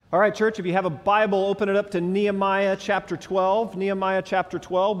All right, church, if you have a Bible, open it up to Nehemiah chapter 12. Nehemiah chapter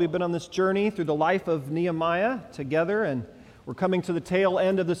 12. We've been on this journey through the life of Nehemiah together, and we're coming to the tail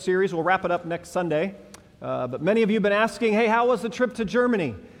end of the series. We'll wrap it up next Sunday. But many of you have been asking, hey, how was the trip to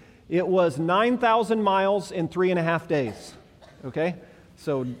Germany? It was 9,000 miles in 3.5 days. Okay?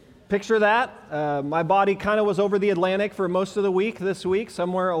 So picture that. My body kind of was over the Atlantic for most of the week this week,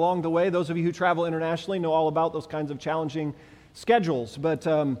 somewhere along the way. Those of you who travel internationally know all about those kinds of challenging schedules. But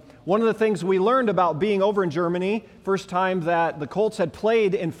one of the things we learned about being over in Germany, first time that the Colts had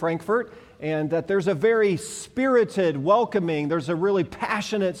played in Frankfurt, and that there's a very spirited, welcoming, there's a really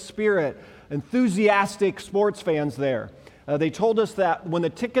passionate spirit, enthusiastic sports fans there. They told us that when the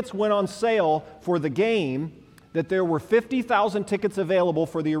tickets went on sale for the game, that there were 50,000 tickets available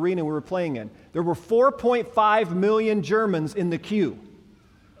for the arena we were playing in. There were 4.5 million Germans in the queue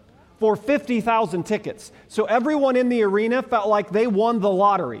for 50,000 tickets. So everyone in the arena felt like they won the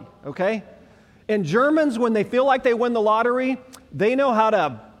lottery, okay? And Germans, when they feel like they win the lottery, they know how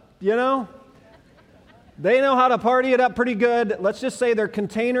to, they know how to party it up pretty good. Let's just say their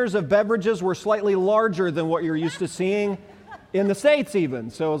containers of beverages were slightly larger than what you're used to seeing in the States even.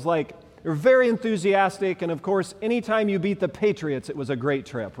 So it was like, they're very enthusiastic, and of course, anytime you beat the Patriots, it was a great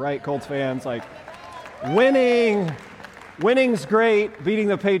trip, right, Colts fans? Like, winning's great, beating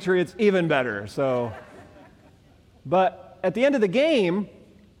the Patriots, even better. So, but at the end of the game,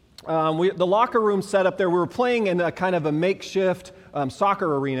 the locker room set up there, we were playing in a kind of a makeshift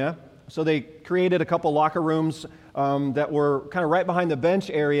soccer arena. So they created a couple locker rooms that were kind of right behind the bench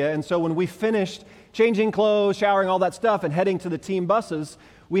area. And so when we finished changing clothes, showering, all that stuff, and heading to the team buses,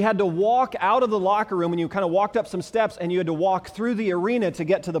 we had to walk out of the locker room, and you kind of walked up some steps, and you had to walk through the arena to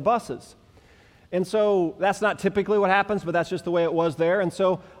get to the buses. And so that's not typically what happens, but that's just the way it was there. And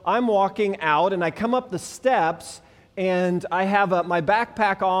so I'm walking out, and I come up the steps, and I have my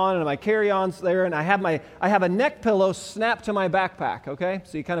backpack on, and my carry-on's there, and I have a neck pillow snapped to my backpack, okay?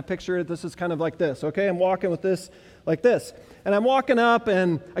 So you kind of picture it, this is kind of like this, okay? I'm walking with this like this. And I'm walking up,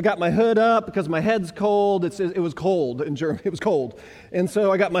 and I got my hood up because my head's cold. It was cold in Germany. It was cold. And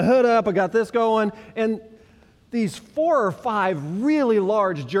so I got my hood up, I got this going, and these 4 or 5 really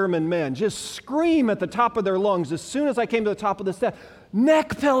large German men just scream at the top of their lungs as soon as I came to the top of the step,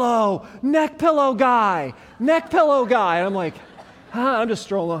 neck pillow guy. And I'm like, I'm just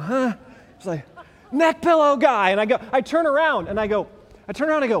strolling, It's like, neck pillow guy. And I turn around and I go,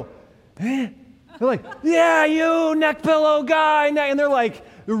 eh? They're like, yeah, you neck pillow guy. And they're like,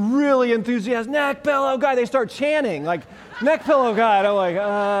 really enthusiastic, neck pillow guy. They start chanting, like, neck pillow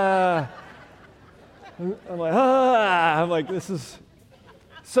guy. And I'm like, this is...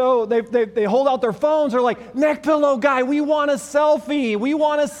 So they hold out their phones. They're like, neck pillow guy, we want a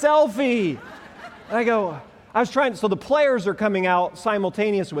selfie. And so the players are coming out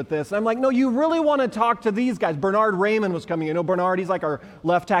simultaneous with this. And I'm like, no, you really want to talk to these guys. Bernard Raymond was coming. You know Bernard? He's like our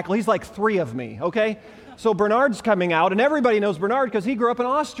left tackle. He's like 3 of me, okay? So Bernard's coming out, and everybody knows Bernard because he grew up in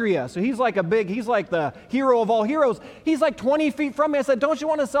Austria. So he's like the hero of all heroes. He's like 20 feet from me. I said, don't you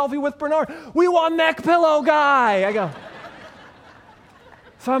want a selfie with Bernard? We want neck pillow guy.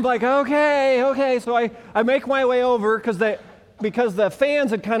 So I'm like, okay. So I make my way over because the fans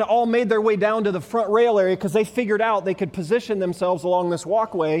had kind of all made their way down to the front rail area because they figured out they could position themselves along this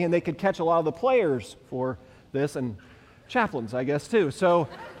walkway and they could catch a lot of the players for this, and chaplains, I guess, too. So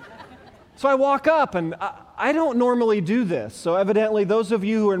I walk up, and I don't normally do this. So evidently, those of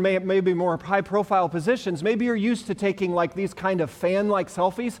you who are maybe more high-profile positions, maybe you're used to taking like these kind of fan-like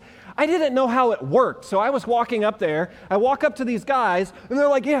selfies. I didn't know how it worked. So I was walking up there. I walk up to these guys, and they're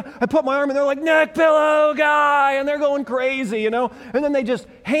like, yeah. I put my arm, and they're like, neck pillow guy, and they're going crazy, And then they just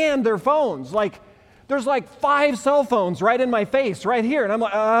hand their phones. Like, there's like 5 cell phones right in my face, right here. And I'm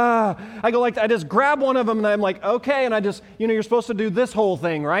like, I just grab one of them, and I'm like, okay. And I just, you're supposed to do this whole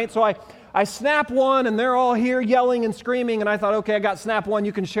thing, right? So I snap one, and they're all here yelling and screaming, and I thought, okay, I got snap one,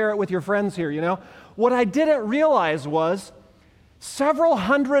 you can share it with your friends here, What I didn't realize was several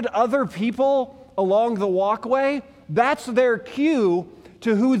hundred other people along the walkway, that's their cue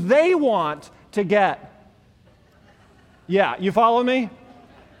to who they want to get. Yeah, you follow me?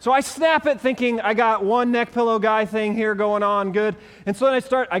 So I snap it thinking I got one neck pillow guy thing here going on, good. And so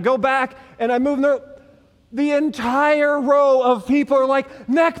then I go back, and I move, and the entire row of people are like,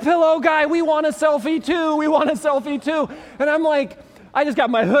 neck pillow guy, we want a selfie too. And I'm like, I just got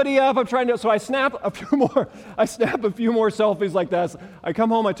my hoodie up, so I snap a few more selfies like that. I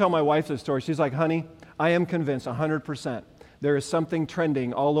come home, I tell my wife this story. She's like, honey, I am convinced 100% there is something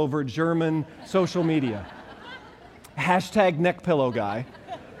trending all over German social media. #neckpillowguy.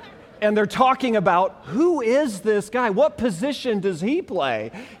 and they're talking about, who is this guy? What position does he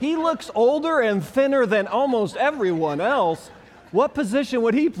play? He looks older and thinner than almost everyone else. What position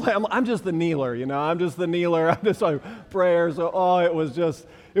would he play? I'm just the kneeler, I'm just the kneeler. I'm just like prayers. So,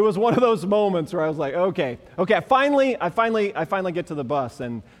 it was one of those moments where I was like, okay. I finally get to the bus,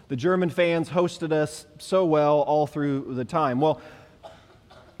 and the German fans hosted us so well all through the time. Well,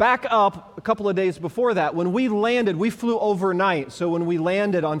 back up a couple of days before that, when we landed, we flew overnight. So when we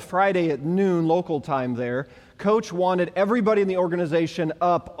landed on Friday at noon local time there, Coach wanted everybody in the organization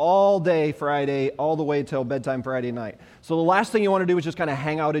up all day Friday, all the way till bedtime Friday night. So the last thing you want to do is just kind of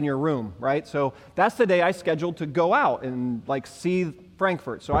hang out in your room, right? So that's the day I scheduled to go out and see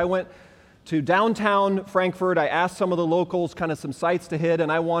Frankfurt. So I went to downtown Frankfurt. I asked some of the locals kind of some sites to hit,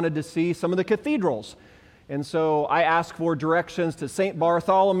 and I wanted to see some of the cathedrals. And so I asked for directions to St.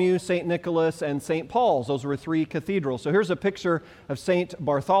 Bartholomew, St. Nicholas, and St. Paul's. Those were 3 cathedrals. So here's a picture of St.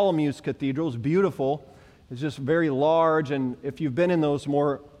 Bartholomew's Cathedral. It's beautiful. It's just very large, and if you've been in those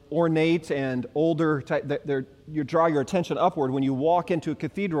more ornate and older type, you draw your attention upward. When you walk into a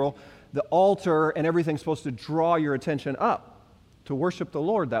cathedral, the altar and everything's supposed to draw your attention up to worship the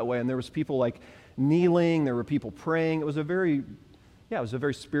Lord that way. And there was people like kneeling, there were people praying. It was a very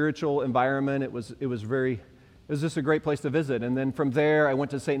spiritual environment. It was just a great place to visit. And then from there, I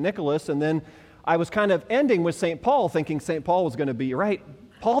went to St. Nicholas, and then I was kind of ending with St. Paul, thinking St. Paul was going to be, right,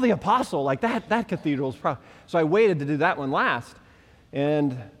 Paul the Apostle, like that cathedral is probably. So I waited to do that one last.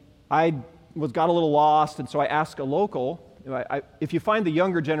 And I got a little lost, and so I asked a local. If you find the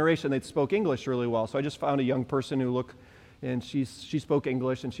younger generation, they spoke English really well. So I just found a young person who looked, and she spoke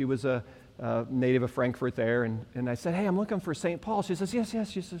English, and she was a native of Frankfurt there. And I said, hey, I'm looking for St. Paul. She says,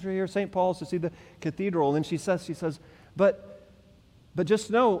 yes. She says, right here, St. Paul's to see the cathedral. And then she says, but just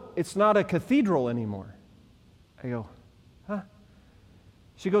know, it's not a cathedral anymore. I go, huh?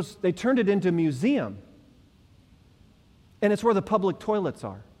 She goes, they turned it into a museum, and it's where the public toilets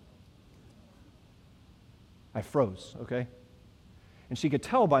are. I froze, okay? And she could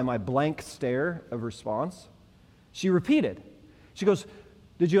tell by my blank stare of response. She repeated. She goes,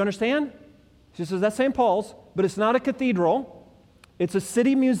 did you understand? She says, that's St. Paul's, but it's not a cathedral. It's a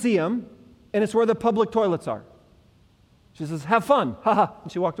city museum, and it's where the public toilets are. She says, have fun, haha,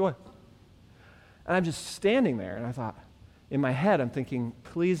 and she walked away. And I'm just standing there, and I thought, in my head, I'm thinking,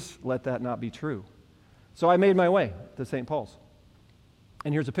 please let that not be true. So I made my way to St. Paul's.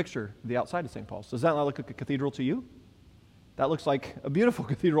 And here's a picture of the outside of St. Paul's. Does that not look like a cathedral to you? That looks like a beautiful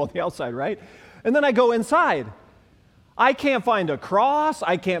cathedral on the outside, right? And then I go inside. I can't find a cross.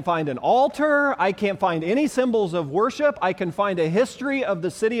 I can't find an altar. I can't find any symbols of worship. I can find a history of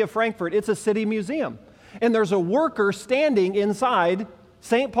the city of Frankfurt. It's a city museum. And there's a worker standing inside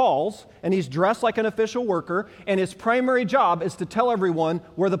St. Paul's, and he's dressed like an official worker, and his primary job is to tell everyone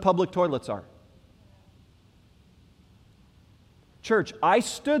where the public toilets are. Church, I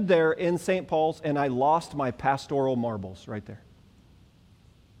stood there in St. Paul's, and I lost my pastoral marbles right there.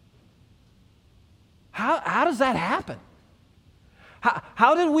 How does that happen?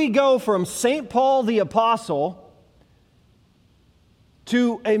 How did we go from St. Paul the Apostle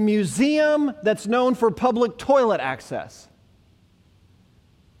to a museum that's known for public toilet access?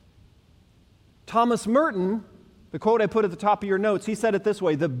 Thomas Merton, the quote I put at the top of your notes, he said it this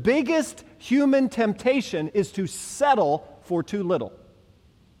way: the biggest human temptation is to settle for too little.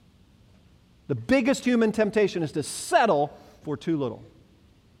 The biggest human temptation is to settle for too little.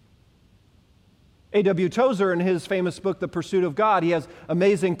 A.W. Tozer, in his famous book, The Pursuit of God, he has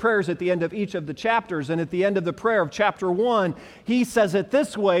amazing prayers at the end of each of the chapters. And at the end of the prayer of chapter 1, he says it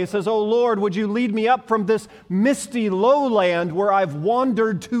this way. He says, "Oh Lord, would you lead me up from this misty lowland where I've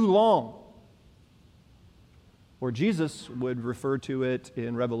wandered too long?" Or Jesus would refer to it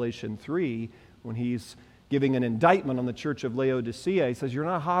in Revelation 3 when he's giving an indictment on the church of Laodicea. He says, you're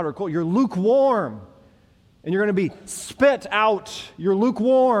not hot or cold, you're lukewarm. And you're going to be spit out. You're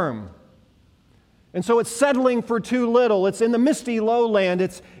lukewarm. And so it's settling for too little. It's in the misty lowland.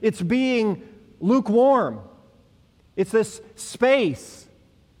 It's being lukewarm. It's this space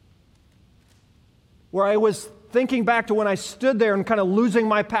where I was thinking back to when I stood there and kind of losing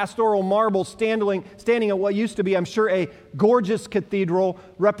my pastoral marbles, standing at what used to be, I'm sure, a gorgeous cathedral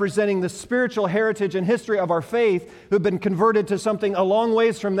representing the spiritual heritage and history of our faith, who've been converted to something a long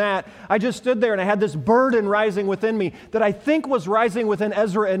ways from that. I just stood there and I had this burden rising within me that I think was rising within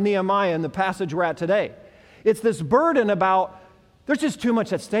Ezra and Nehemiah in the passage we're at today. It's this burden about, there's just too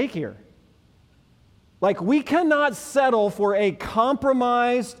much at stake here. Like, we cannot settle for a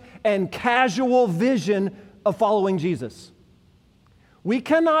compromised and casual vision of following Jesus. We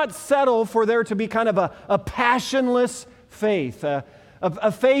cannot settle for there to be kind of a passionless faith,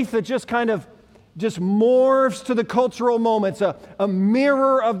 a faith that just kind of just morphs to the cultural moments, a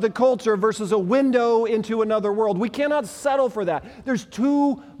mirror of the culture versus a window into another world. We cannot settle for that. There's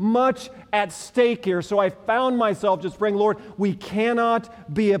too much at stake here. So I found myself just praying, Lord, we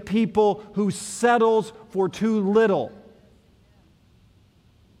cannot be a people who settles for too little.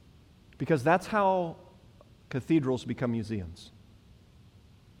 Because that's how cathedrals become museums.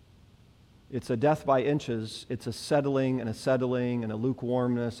 It's a death by inches. It's a settling and a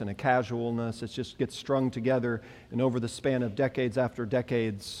lukewarmness and a casualness. It just gets strung together, and over the span of decades after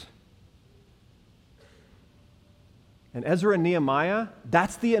decades. And Ezra and Nehemiah,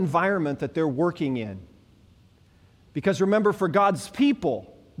 that's the environment that they're working in. Because remember, for God's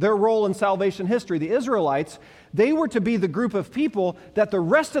people, their role in salvation history, the Israelites, they were to be the group of people that the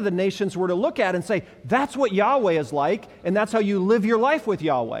rest of the nations were to look at and say, that's what Yahweh is like, and that's how you live your life with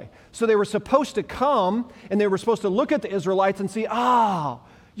Yahweh. So they were supposed to come, and they were supposed to look at the Israelites and see,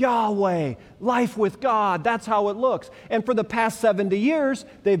 Yahweh, life with God, that's how it looks. And for the past 70 years,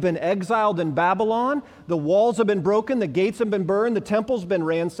 they've been exiled in Babylon. The walls have been broken, the gates have been burned, the temple's been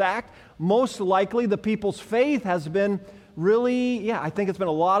ransacked. Most likely, the people's faith has been really, I think it's been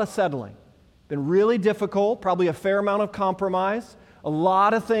a lot of settling. Been really difficult, probably a fair amount of compromise, a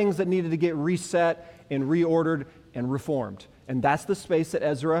lot of things that needed to get reset and reordered and reformed. And that's the space that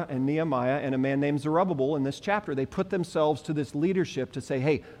Ezra and Nehemiah and a man named Zerubbabel in this chapter, they put themselves to this leadership to say,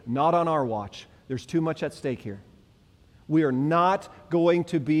 hey, not on our watch. There's too much at stake here. We are not going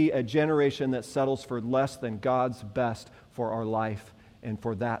to be a generation that settles for less than God's best for our life and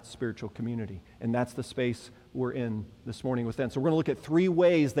for that spiritual community. And that's the space we're in this morning with them. So we're going to look at 3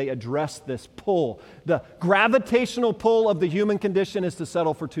 ways they address this pull. The gravitational pull of the human condition is to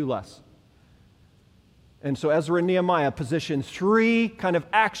settle for too less. And so Ezra and Nehemiah position 3 kind of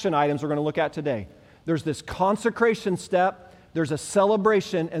action items we're going to look at today. There's this consecration step, there's a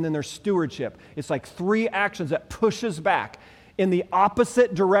celebration, and then there's stewardship. It's like 3 actions that pushes back in the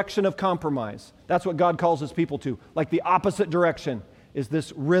opposite direction of compromise. That's what God calls His people to, like the opposite direction is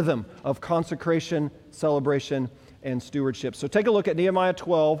this rhythm of consecration, celebration, and stewardship. So take a look at Nehemiah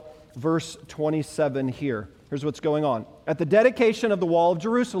 12, verse 27 here. Here's what's going on. At the dedication of the wall of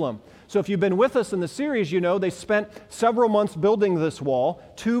Jerusalem. So if you've been with us in the series, you know they spent several months building this wall,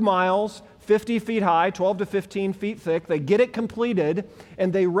 2 miles, 50 feet high, 12 to 15 feet thick. They get it completed,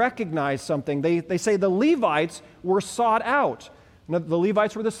 and they recognize something. They say the Levites were sought out. Now, the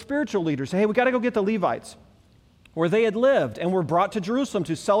Levites were the spiritual leaders. Say, hey, we got to go get the Levites, where they had lived, and were brought to Jerusalem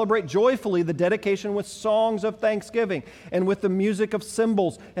to celebrate joyfully the dedication with songs of thanksgiving and with the music of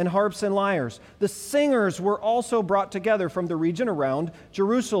cymbals and harps and lyres. The singers were also brought together from the region around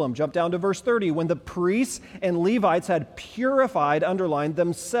Jerusalem. Jump down to verse 30. When the priests and Levites had purified, underlined,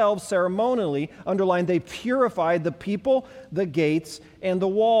 themselves ceremonially, underlined, they purified the people, the gates, and the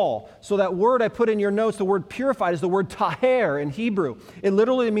wall. So that word I put in your notes, the word purified, is the word taher in Hebrew. It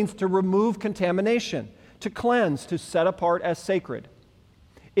literally means to remove contamination, to cleanse, to set apart as sacred.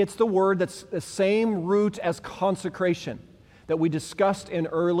 It's the word that's the same root as consecration that we discussed in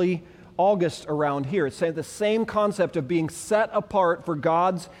early August around here. It's the same concept of being set apart for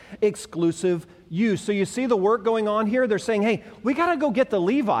God's exclusive use. So you see the work going on here? They're saying, hey, we got to go get the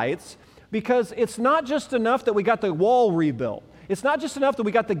Levites, because it's not just enough that we got the wall rebuilt. It's not just enough that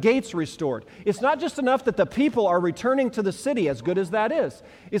we got the gates restored. It's not just enough that the people are returning to the city, as good as that is.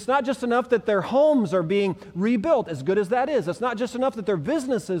 It's not just enough that their homes are being rebuilt, as good as that is. It's not just enough that their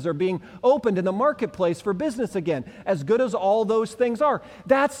businesses are being opened in the marketplace for business again, as good as all those things are.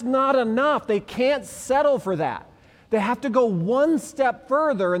 That's not enough. They can't settle for that. They have to go one step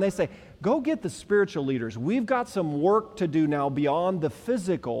further, and they say, go get the spiritual leaders. We've got some work to do now beyond the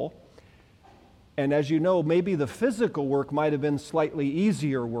physical. And as you know, maybe the physical work might have been slightly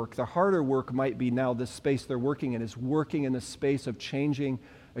easier work. The harder work might be now this space they're working in is working in the space of changing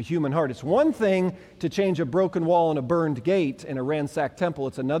a human heart. It's one thing to change a broken wall and a burned gate in a ransacked temple.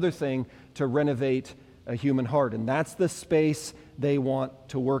 It's another thing to renovate a human heart. And that's the space they want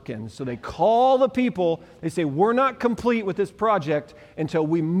to work in. So they call the people, they say, we're not complete with this project until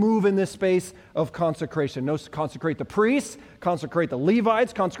we move in this space of consecration. No, consecrate the priests, consecrate the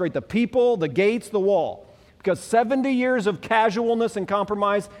Levites, consecrate the people, the gates, the wall. Because 70 years of casualness and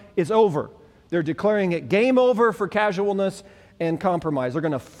compromise is over. They're declaring it game over for casualness and compromise. They're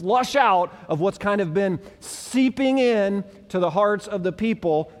going to flush out of what's kind of been seeping in to the hearts of the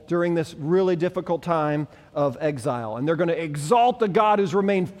people during this really difficult time of exile. And they're going to exalt the God who's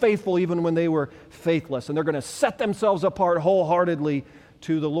remained faithful even when they were faithless. And they're going to set themselves apart wholeheartedly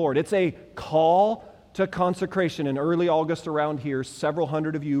to the Lord. It's a call to consecration. In early August around here, several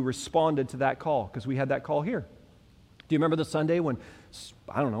hundred of you responded to that call because we had that call here. Do you remember the Sunday when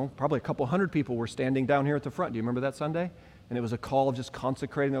I don't know, probably a couple hundred people were standing down here at the front. Do you remember that Sunday? And it was a call of just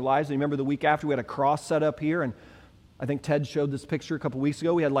consecrating their lives. And you remember the week after, we had a cross set up here, and I think Ted showed this picture a couple weeks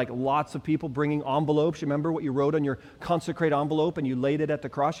ago. We had like lots of people bringing envelopes. You remember what you wrote on your consecrate envelope and you laid it at the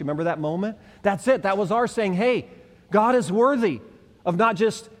cross? You remember that moment? That's it. That was our saying, hey, God is worthy of not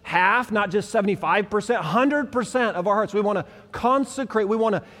just half, not just 75%, 100% of our hearts. We want to consecrate. We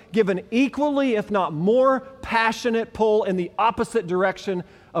want to give an equally, if not more, passionate pull in the opposite direction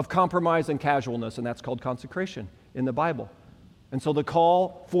of compromise and casualness, and that's called consecration in the Bible. And so the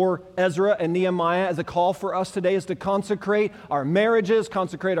call for Ezra and Nehemiah as a call for us today is to consecrate our marriages,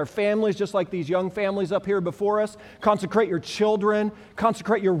 consecrate our families, just like these young families up here before us. Consecrate your children,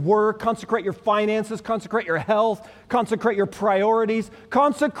 consecrate your work, consecrate your finances, consecrate your health, consecrate your priorities,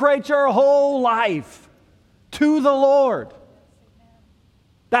 consecrate your whole life to the Lord.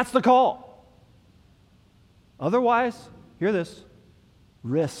 That's the call. Otherwise, hear this,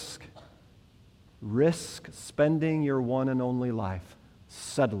 risk spending your one and only life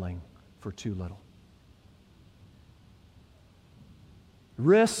settling for too little.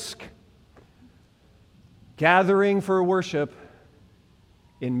 Risk gathering for worship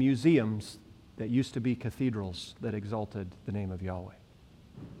in museums that used to be cathedrals that exalted the name of Yahweh.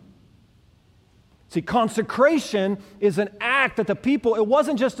 See, consecration is an act that the people, it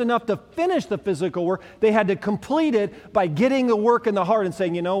wasn't just enough to finish the physical work, they had to complete it by getting the work in the heart and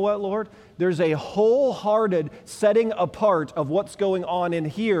saying, you know what, Lord? There's a wholehearted setting apart of what's going on in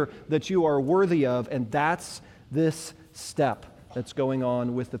here that you are worthy of, and that's this step that's going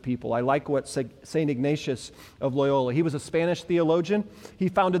on with the people. I like what St. Ignatius of Loyola, he was a Spanish theologian. He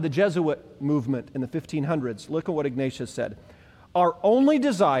founded the Jesuit movement in the 1500s. Look at what Ignatius said. Our only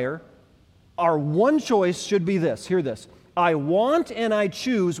desire, our one choice should be this. Hear this. I want and I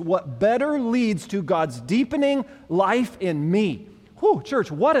choose what better leads to God's deepening life in me. Whew,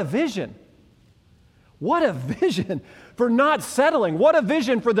 church, what a vision. What a vision for not settling. What a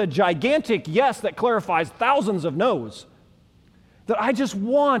vision for the gigantic yes that clarifies thousands of no's. That I just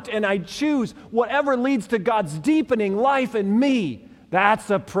want and I choose whatever leads to God's deepening life in me. That's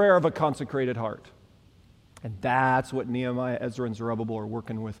a prayer of a consecrated heart. And that's what Nehemiah, Ezra, and Zerubbabel are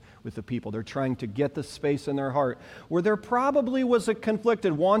working with the people. They're trying to get the space in their heart where there probably was a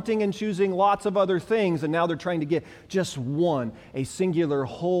conflicted wanting and choosing lots of other things, and now they're trying to get just one, a singular,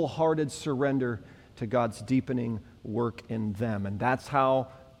 wholehearted surrender to God's deepening work in them. And that's how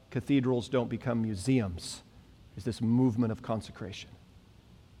cathedrals don't become museums, is this movement of consecration.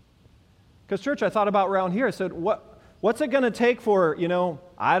 Because, church, I thought about around here, I said, what's it going to take for,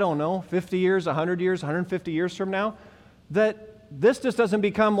 I don't know, 50 years, 100 years, 150 years from now, that this just doesn't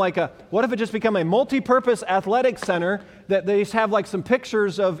become like what if it just become a multi-purpose athletic center that they just have like some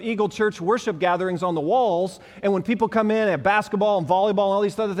pictures of Eagle Church worship gatherings on the walls, and when people come in at basketball and volleyball and all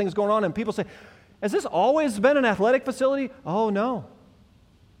these other things going on, and people say, has this always been an athletic facility? Oh, no.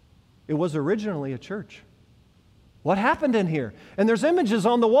 It was originally a church. What happened in here? And there's images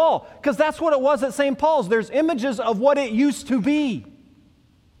on the wall, because that's what it was at St. Paul's. There's images of what it used to be.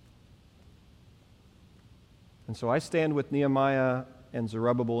 And so I stand with Nehemiah and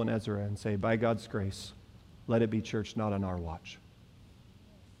Zerubbabel and Ezra and say, by God's grace, let it be church not on our watch.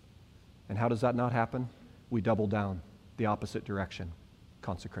 And how does that not happen? We double down the opposite direction,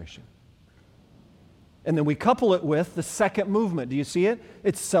 consecration. And then we couple it with the second movement. Do you see it?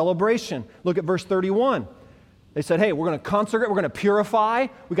 It's celebration. Look at verse 31. They said, hey, we're going to consecrate, we're going to purify,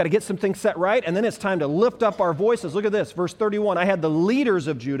 we've got to get some things set right, and then it's time to lift up our voices. Look at this, verse 31. I had the leaders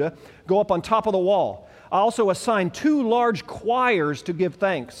of Judah go up on top of the wall. I also assigned 2 large choirs to give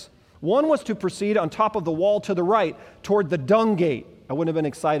thanks. One was to proceed on top of the wall to the right toward the dung gate. I wouldn't have been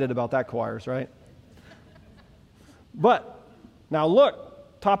excited about that choirs, right? But now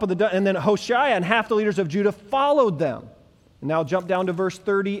look, top of the dung, and then Hoshea and half the leaders of Judah followed them. And now jump down to verse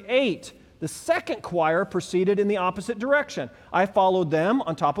 38. The second choir proceeded in the opposite direction. I followed them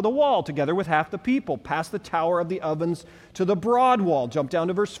on top of the wall, together with half the people, past the tower of the ovens to the broad wall. Jump down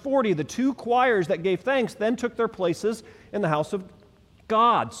to verse 40. The 2 choirs that gave thanks then took their places in the house of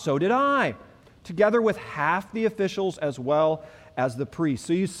God. So did I, together with half the officials as well as the priests.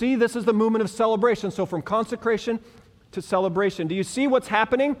 So you see, this is the movement of celebration. So from consecration to celebration. Do you see what's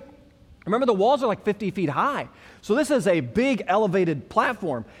happening? Remember, the walls are like 50 feet high. So this is a big elevated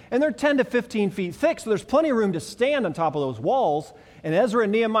platform. And they're 10 to 15 feet thick, so there's plenty of room to stand on top of those walls. And Ezra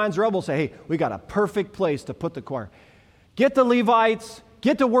and Nehemiah and Zerubbabel say, hey, we got a perfect place to put the choir. Get the Levites,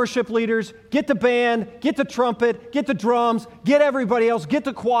 get the worship leaders, get the band, get the trumpet, get the drums, get everybody else, get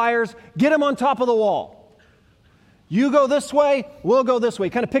the choirs, get them on top of the wall. You go this way, we'll go this way.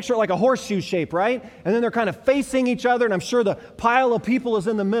 Kind of picture it like a horseshoe shape, right? And then they're kind of facing each other, and I'm sure the pile of people is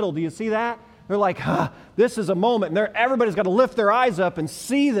in the middle. Do you see that? They're like, this is a moment. And everybody's got to lift their eyes up and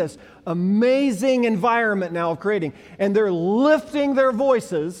see this amazing environment now of creating. And they're lifting their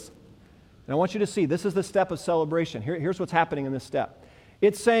voices. And I want you to see, this is the step of celebration. Here's what's happening in this step.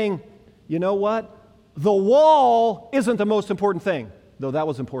 It's saying, you know what? The wall isn't the most important thing, though that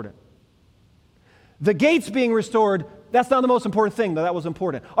was important. The gates being restored, that's not the most important thing, though that was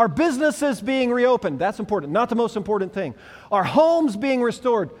important. Our businesses being reopened, that's important, not the most important thing. Our homes being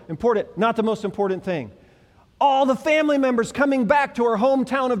restored, important, not the most important thing. All the family members coming back to our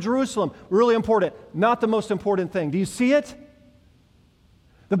hometown of Jerusalem, really important, not the most important thing. Do you see it?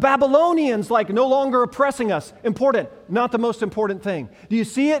 The Babylonians, no longer oppressing us, important, not the most important thing. Do you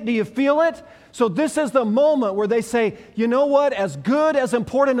see it? Do you feel it? So this is the moment where they say, you know what, as good, as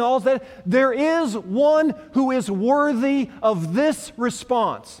important as all that, there is one who is worthy of this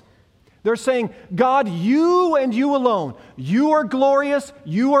response. They're saying, God, you and you alone, you are glorious,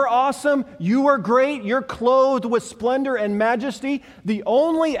 you are awesome, you are great, you're clothed with splendor and majesty. The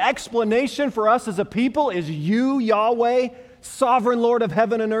only explanation for us as a people is you, Yahweh, sovereign Lord of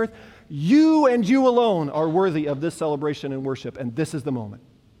heaven and earth. You and you alone are worthy of this celebration and worship, and this is the moment.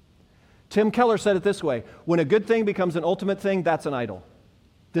 Tim Keller said it this way: when a good thing becomes an ultimate thing, that's an idol.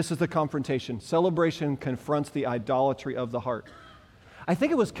 This is the confrontation. Celebration confronts the idolatry of the heart. I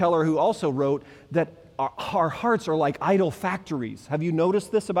think it was Keller who also wrote that our hearts are like idol factories. Have you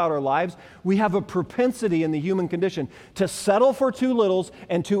noticed this about our lives? We have a propensity in the human condition to settle for too littles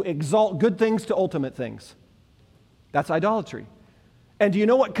and to exalt good things to ultimate things. That's idolatry. And do you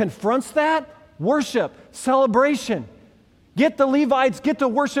know what confronts that? Worship, celebration. Get the Levites, get the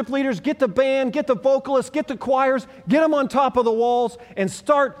worship leaders, get the band, get the vocalists, get the choirs, get them on top of the walls and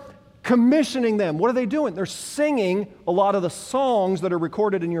start commissioning them. What are they doing? They're singing a lot of the songs that are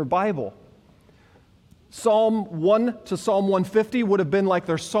recorded in your Bible. Psalm 1 to Psalm 150 would have been like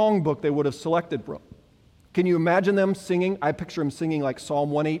their songbook they would have selected from. Can you imagine them singing? I picture them singing like Psalm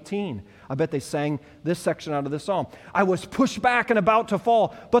 118. I bet they sang this section out of this psalm. I was pushed back and about to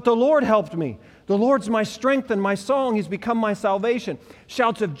fall, but the Lord helped me. The Lord's my strength and my song. He's become my salvation.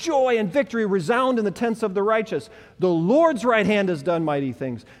 Shouts of joy and victory resound in the tents of the righteous. The Lord's right hand has done mighty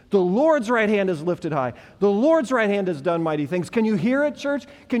things. The Lord's right hand is lifted high. The Lord's right hand has done mighty things. Can you hear it, church?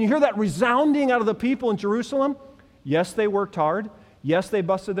 Can you hear that resounding out of the people in Jerusalem? Yes, they worked hard. Yes, they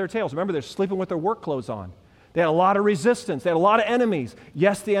busted their tails. Remember, they're sleeping with their work clothes on. They had a lot of resistance. They had a lot of enemies.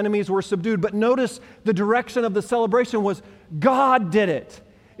 Yes, the enemies were subdued, but notice the direction of the celebration was God did it.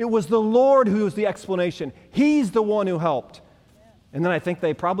 It was the Lord who was the explanation. He's the one who helped. And then I think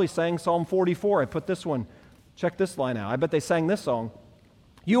they probably sang Psalm 44. I put this one. Check this line out. I bet they sang this song.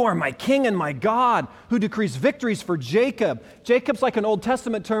 You are my king and my God who decrees victories for Jacob. Jacob's like an Old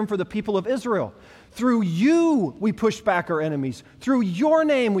Testament term for the people of Israel. Through you we push back our enemies. Through your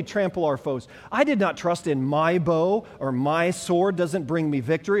name we trample our foes. I did not trust in my bow or my sword doesn't bring me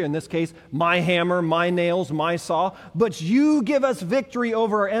victory. In this case, my hammer, my nails, my saw. But you give us victory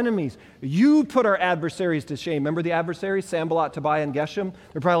over our enemies. You put our adversaries to shame. Remember the adversaries, Sanballat, Tobiah, and Geshem?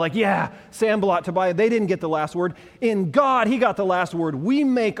 They're probably like, yeah, Sanballat, Tobiah, they didn't get the last word. In God, He got the last word. We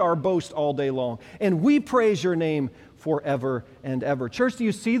make our boast all day long. And we praise your name forever and ever. Church, do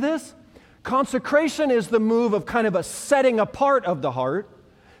you see this? Consecration is the move of kind of a setting apart of the heart.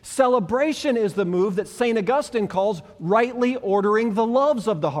 Celebration is the move that St. Augustine calls rightly ordering the loves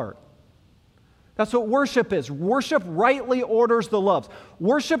of the heart. That's what worship is. Worship rightly orders the loves.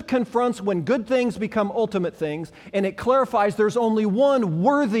 Worship confronts when good things become ultimate things, and it clarifies there's only one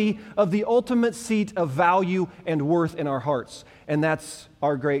worthy of the ultimate seat of value and worth in our hearts, and that's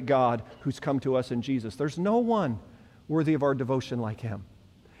our great God who's come to us in Jesus. There's no one worthy of our devotion like Him.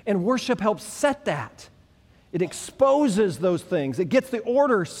 And worship helps set that. It exposes those things. It gets the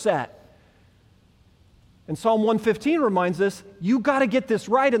order set. And Psalm 115 reminds us, you got to get this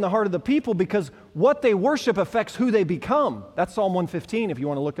right in the heart of the people because what they worship affects who they become. That's Psalm 115 if you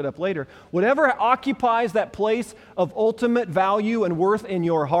want to look it up later. Whatever occupies that place of ultimate value and worth in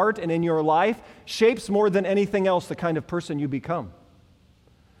your heart and in your life shapes more than anything else the kind of person you become.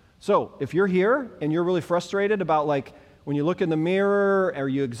 So if you're here and you're really frustrated about when you look in the mirror or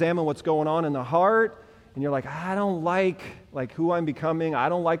you examine what's going on in the heart and you're like, I don't like who I'm becoming, I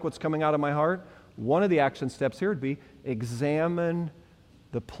don't like what's coming out of my heart, one of the action steps here would be examine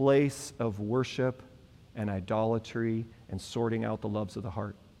the place of worship and idolatry and sorting out the loves of the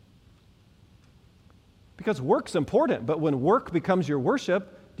heart. Because work's important, but when work becomes your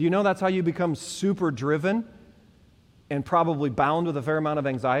worship, do you know that's how you become super driven and probably bound with a fair amount of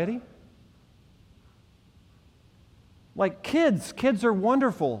anxiety? Like kids are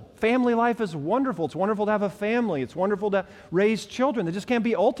wonderful. Family life is wonderful. It's wonderful to have a family. It's wonderful to raise children. They just can't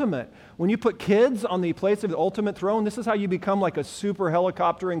be ultimate. When you put kids on the place of the ultimate throne, this is how you become like a super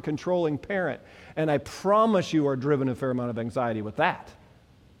helicoptering controlling parent. And I promise you are driven a fair amount of anxiety with that.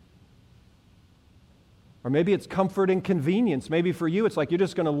 Or maybe it's comfort and convenience. Maybe for you, it's like you're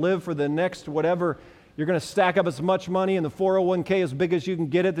just going to live for the next whatever. You're going to stack up as much money in the 401k as big as you can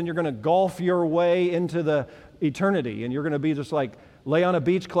get it. Then you're going to golf your way into the eternity. And you're going to be just like lay on a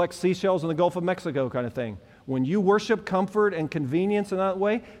beach, collect seashells in the Gulf of Mexico kind of thing. When you worship comfort and convenience in that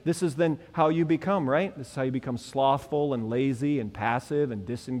way, this is then how you become, right? This is how you become slothful and lazy and passive and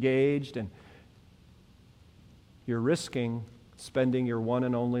disengaged. And you're risking spending your one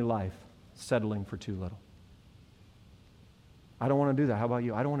and only life settling for too little. I don't want to do that. How about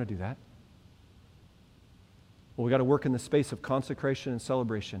you? I don't want to do that. Well, we got to work in the space of consecration and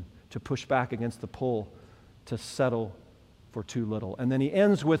celebration to push back against the pull to settle for too little. And then he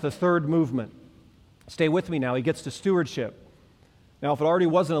ends with a third movement. Stay with me now. He gets to stewardship. Now, if it already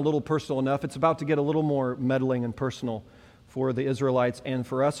wasn't a little personal enough, it's about to get a little more meddling and personal for the Israelites and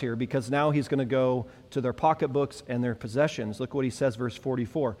for us here, because now he's going to go to their pocketbooks and their possessions. Look what he says, verse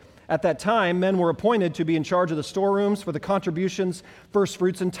 44. At that time, men were appointed to be in charge of the storerooms for the contributions, first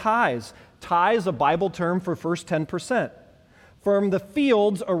fruits, and tithes. Tithes, a Bible term for first 10%. From the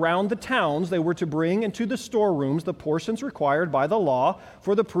fields around the towns, they were to bring into the storerooms the portions required by the law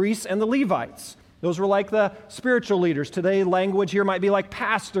for the priests and the Levites. Those were like the spiritual leaders. Today, language here might be like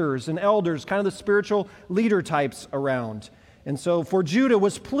pastors and elders, kind of the spiritual leader types around. And so, for Judah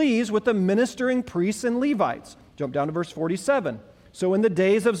was pleased with the ministering priests and Levites. Jump down to verse 47. So in the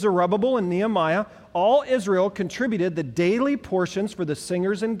days of Zerubbabel and Nehemiah, all Israel contributed the daily portions for the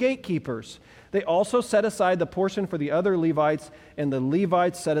singers and gatekeepers. They also set aside the portion for the other Levites, and the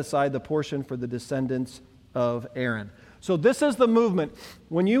Levites set aside the portion for the descendants of Aaron. So this is the movement.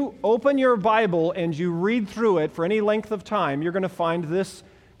 When you open your Bible and you read through it for any length of time, you're going to find this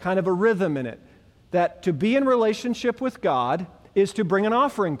kind of a rhythm in it. That to be in relationship with God is to bring an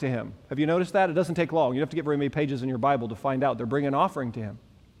offering to Him. Have you noticed that? It doesn't take long. You don't have to get very many pages in your Bible to find out they're bringing an offering to Him.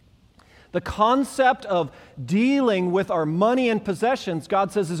 The concept of dealing with our money and possessions,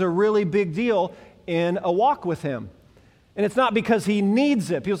 God says, is a really big deal in a walk with Him. And it's not because He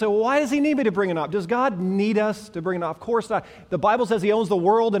needs it. People say, well, why does He need me to bring it up? Does God need us to bring it up? Of course not. The Bible says He owns the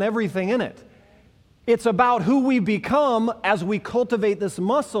world and everything in it. It's about who we become as we cultivate this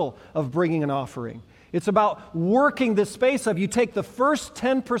muscle of bringing an offering. It's about working this space of you take the first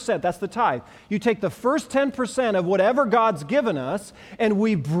 10%, that's the tithe. You take the first 10% of whatever God's given us, and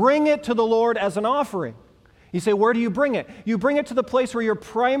we bring it to the Lord as an offering. You say, where do you bring it? You bring it to the place where your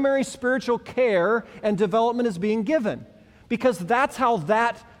primary spiritual care and development is being given. Because that's how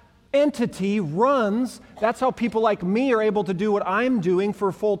that entity runs. That's how people like me are able to do what I'm doing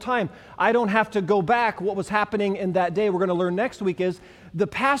for full time. I don't have to go back. What was happening in that day, we're going to learn next week, is the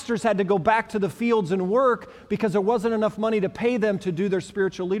pastors had to go back to the fields and work because there wasn't enough money to pay them to do their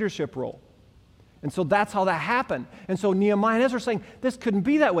spiritual leadership role. And so that's how that happened. And so Nehemiah and Ezra are saying, this couldn't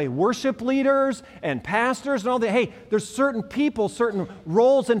be that way. Worship leaders and pastors and all that, hey, there's certain people, certain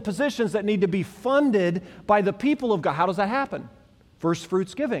roles and positions that need to be funded by the people of God. How does that happen? First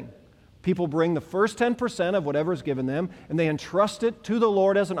fruits giving. People bring the first 10% of whatever is given them, and they entrust it to the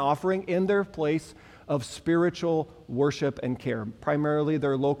Lord as an offering in their place of spiritual worship and care, primarily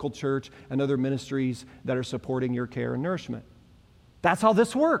their local church and other ministries that are supporting your care and nourishment. That's how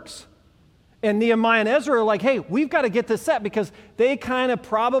this works. And Nehemiah and Ezra are like, hey, we've got to get this set, because they kind of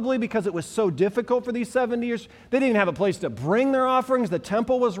probably, because it was so difficult for these 70 years, they didn't even have a place to bring their offerings. The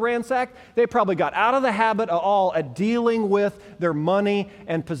temple was ransacked. They probably got out of the habit at dealing with their money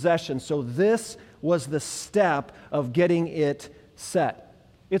and possessions. So this was the step of getting it set.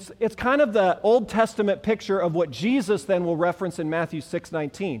 It's kind of the Old Testament picture of what Jesus then will reference in Matthew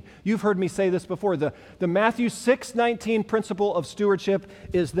 6:19. You've heard me say this before. The Matthew 6:19 principle of stewardship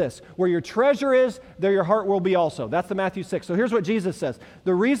is this: where your treasure is, there your heart will be also. That's the Matthew 6. So here's what Jesus says.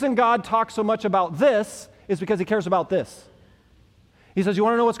 The reason God talks so much about this is because He cares about this. He says, you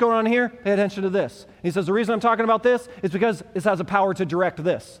want to know what's going on here? Pay attention to this. He says, the reason I'm talking about this is because it has a power to direct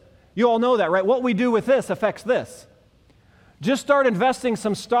this. You all know that, right? What we do with this affects this. Just start investing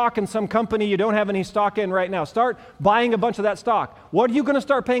some stock in some company you don't have any stock in right now. Start buying a bunch of that stock. What are you going to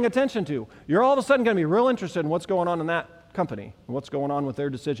start paying attention to? You're all of a sudden going to be real interested in what's going on in that company and what's going on with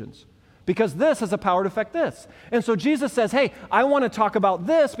their decisions. Because this has a power to affect this. And so Jesus says, hey, I want to talk about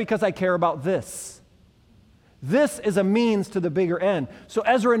this because I care about this. This is a means to the bigger end. So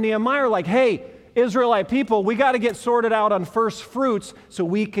Ezra and Nehemiah are like, hey, Israelite people, we got to get sorted out on first fruits so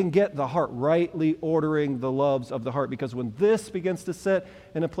we can get the heart, rightly ordering the loves of the heart. Because when this begins to sit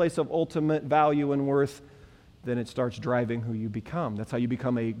in a place of ultimate value and worth, then it starts driving who you become. That's how you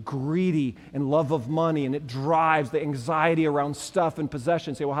become a greedy and love of money, and it drives the anxiety around stuff and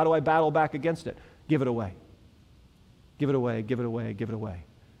possession. Say, well, how do I battle back against it? Give it away. Give it away, give it away, give it away.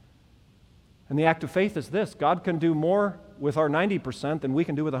 And the act of faith is this: God can do more with our 90% than we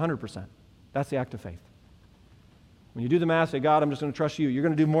can do with 100%. That's the act of faith. When you do the math, say, God, I'm just going to trust you. You're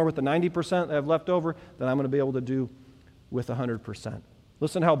going to do more with the 90% that I've left over than I'm going to be able to do with 100%.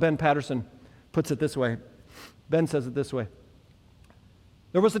 Listen how Ben Patterson puts it this way. Ben says it this way: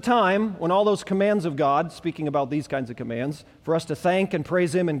 there was a time when all those commands of God, speaking about these kinds of commands, for us to thank and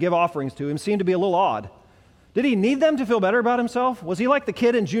praise Him and give offerings to Him, seemed to be a little odd. Did He need them to feel better about Himself? Was He like the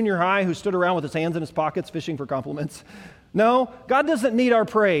kid in junior high who stood around with his hands in his pockets fishing for compliments? No, God doesn't need our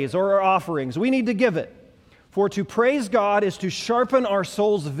praise or our offerings. We need to give it. For to praise God is to sharpen our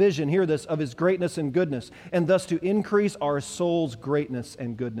soul's vision, hear this, of His greatness and goodness, and thus to increase our soul's greatness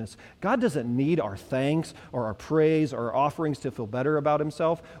and goodness. God doesn't need our thanks or our praise or our offerings to feel better about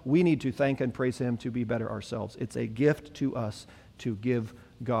Himself. We need to thank and praise Him to be better ourselves. It's a gift to us to give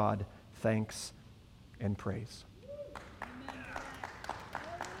God thanks and praise.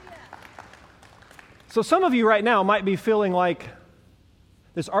 So some of you right now might be feeling like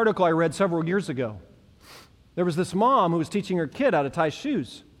this article I read several years ago. There was this mom who was teaching her kid how to tie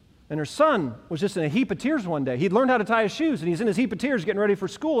shoes, and her son was just in a heap of tears one day. He'd learned how to tie his shoes, and he's in his heap of tears getting ready for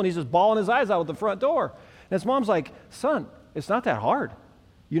school, and he's just bawling his eyes out at the front door. And his mom's like, son, it's not that hard.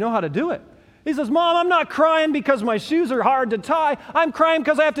 You know how to do it. He says, Mom, I'm not crying because my shoes are hard to tie. I'm crying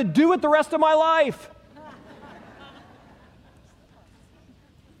because I have to do it the rest of my life.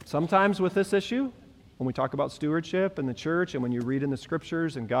 Sometimes with this issue, when we talk about stewardship in the church and when you read in the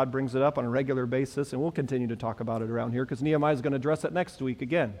scriptures and God brings it up on a regular basis, and we'll continue to talk about it around here because Nehemiah is going to address it next week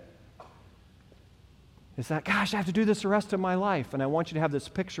again. It's that, gosh, I have to do this the rest of my life. And I want you to have this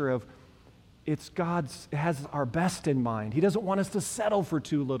picture of it has our best in mind. He doesn't want us to settle for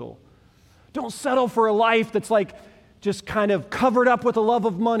too little. Don't settle for a life that's like just kind of covered up with the love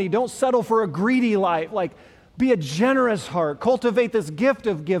of money. Don't settle for a greedy life. Like, be a generous heart. Cultivate this gift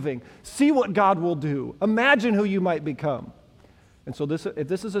of giving. See what God will do. Imagine who you might become. And so if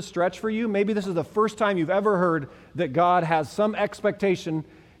this is a stretch for you, maybe this is the first time you've ever heard that God has some expectation,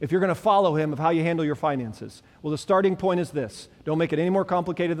 if you're going to follow Him, of how you handle your finances. Well, the starting point is this. Don't make it any more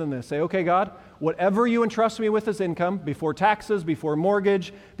complicated than this. Say, okay, God, whatever you entrust me with as income, before taxes, before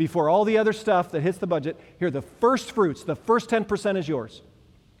mortgage, before all the other stuff that hits the budget, here, the first fruits, the first 10% is yours.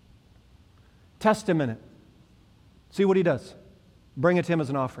 Test Him in it. See what He does. Bring it to Him as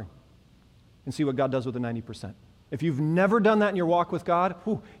an offering and see what God does with the 90%. If you've never done that in your walk with God,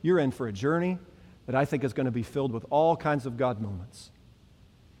 you're in for a journey that I think is going to be filled with all kinds of God moments.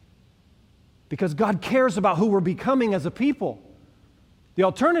 Because God cares about who we're becoming as a people. The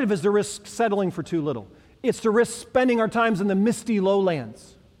alternative is to risk settling for too little. It's to risk spending our times in the misty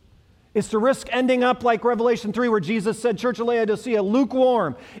lowlands. It's to risk ending up like Revelation 3 where Jesus said, Church of Laodicea,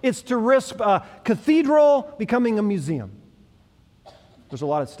 lukewarm. It's to risk a cathedral becoming a museum. There's a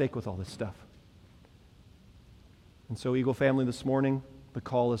lot at stake with all this stuff. And so, Eagle family, this morning, the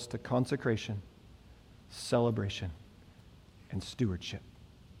call is to consecration, celebration, and stewardship.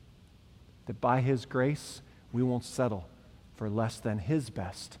 That by His grace, we won't settle for less than His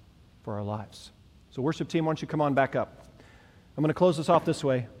best for our lives. So, worship team, why don't you come on back up? I'm going to close this off this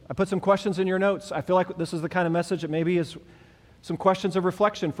way. I put some questions in your notes. I feel like this is the kind of message that maybe is some questions of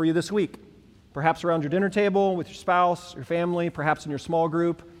reflection for you this week. Perhaps around your dinner table with your spouse, your family, perhaps in your small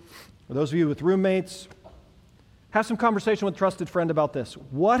group, or those of you with roommates. Have some conversation with a trusted friend about this.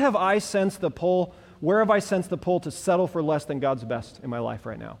 Where have I sensed the pull to settle for less than God's best in my life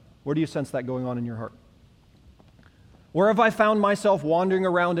right now? Where do you sense that going on in your heart? Where have I found myself wandering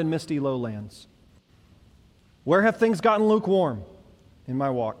around in misty lowlands? Where have things gotten lukewarm in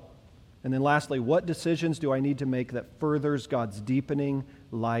my walk? And then lastly, what decisions do I need to make that furthers God's deepening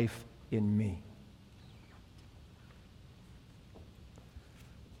life in me?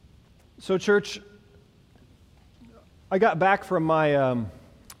 So, church, I got back from my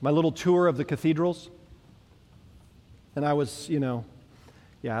little tour of the cathedrals, and I was,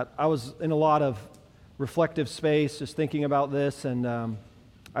 I was in a lot of reflective space, just thinking about this, and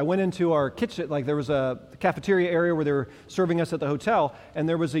I went into our kitchen, like there was a cafeteria area where they were serving us at the hotel, and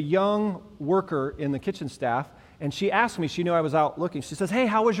there was a young worker in the kitchen staff, and she asked me, she knew I was out looking, she says, hey,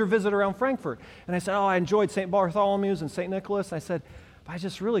 how was your visit around Frankfurt? And I said, I enjoyed St. Bartholomew's and St. Nicholas. And I said, but I was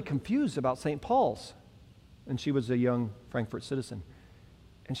just really confused about St. Paul's. And she was a young Frankfurt citizen.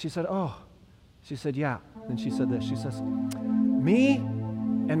 And she said, She said, yeah. And she said this. She says, me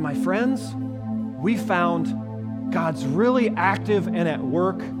and my friends, we found God's really active and at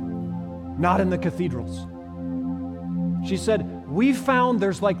work, not in the cathedrals. She said, we found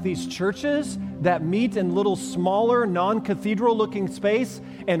there's like these churches that meet in little smaller, non-cathedral looking space,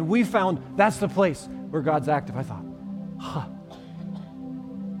 and we found that's the place where God's active. I thought,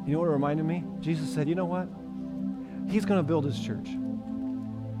 You know what it reminded me? Jesus said, you know what? He's going to build his church.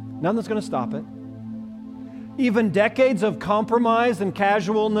 Nothing's going to stop it. Even decades of compromise and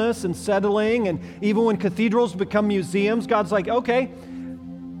casualness and settling, and even when cathedrals become museums, God's like, okay.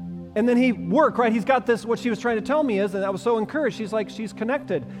 And then he worked, right? He's got this, what she was trying to tell me is, and I was so encouraged, she's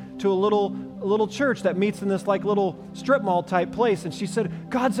connected to a little church that meets in this like little strip mall type place. And she said,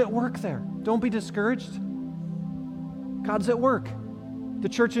 God's at work there. Don't be discouraged. God's at work. The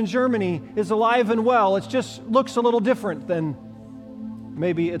church in Germany is alive and well. It just looks a little different than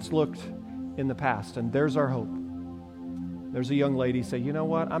maybe it's looked in the past. And there's our hope. There's a young lady say, you know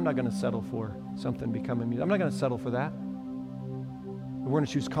what? I'm not going to settle for something becoming music. I'm not going to settle for that. We're going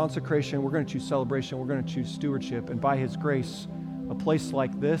to choose consecration. We're going to choose celebration. We're going to choose stewardship. And by his grace, a place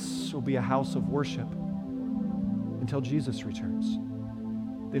like this will be a house of worship until Jesus returns.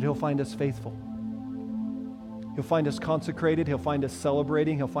 That he'll find us faithful. He'll find us consecrated. He'll find us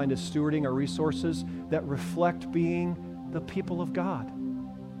celebrating. He'll find us stewarding our resources that reflect being the people of God.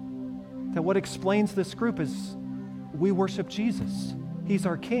 That what explains this group is we worship Jesus. He's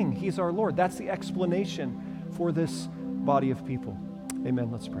our King. He's our Lord. That's the explanation for this body of people.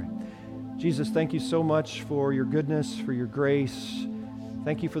 Amen. Let's pray. Jesus, thank you so much for your goodness, for your grace.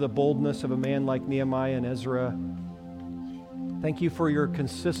 Thank you for the boldness of a man like Nehemiah and Ezra. Thank you for your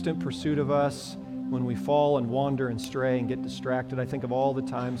consistent pursuit of us when we fall and wander and stray and get distracted. I think of all the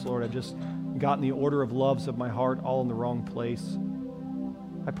times, Lord, I've just gotten the order of loves of my heart all in the wrong place.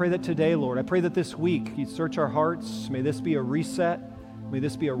 I pray that today, Lord, I pray that this week you'd search our hearts. May this be a reset. May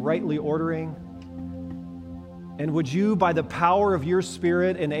this be a rightly ordering. And would you, by the power of your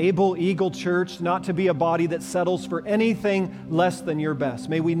Spirit, enable Eagle Church not to be a body that settles for anything less than your best.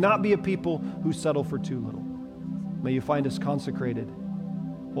 May we not be a people who settle for too little. May you find us consecrated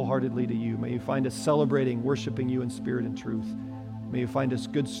wholeheartedly to you. May you find us celebrating, worshiping you in spirit and truth. May you find us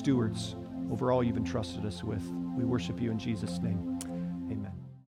good stewards over all you've entrusted us with. We worship you in Jesus' name.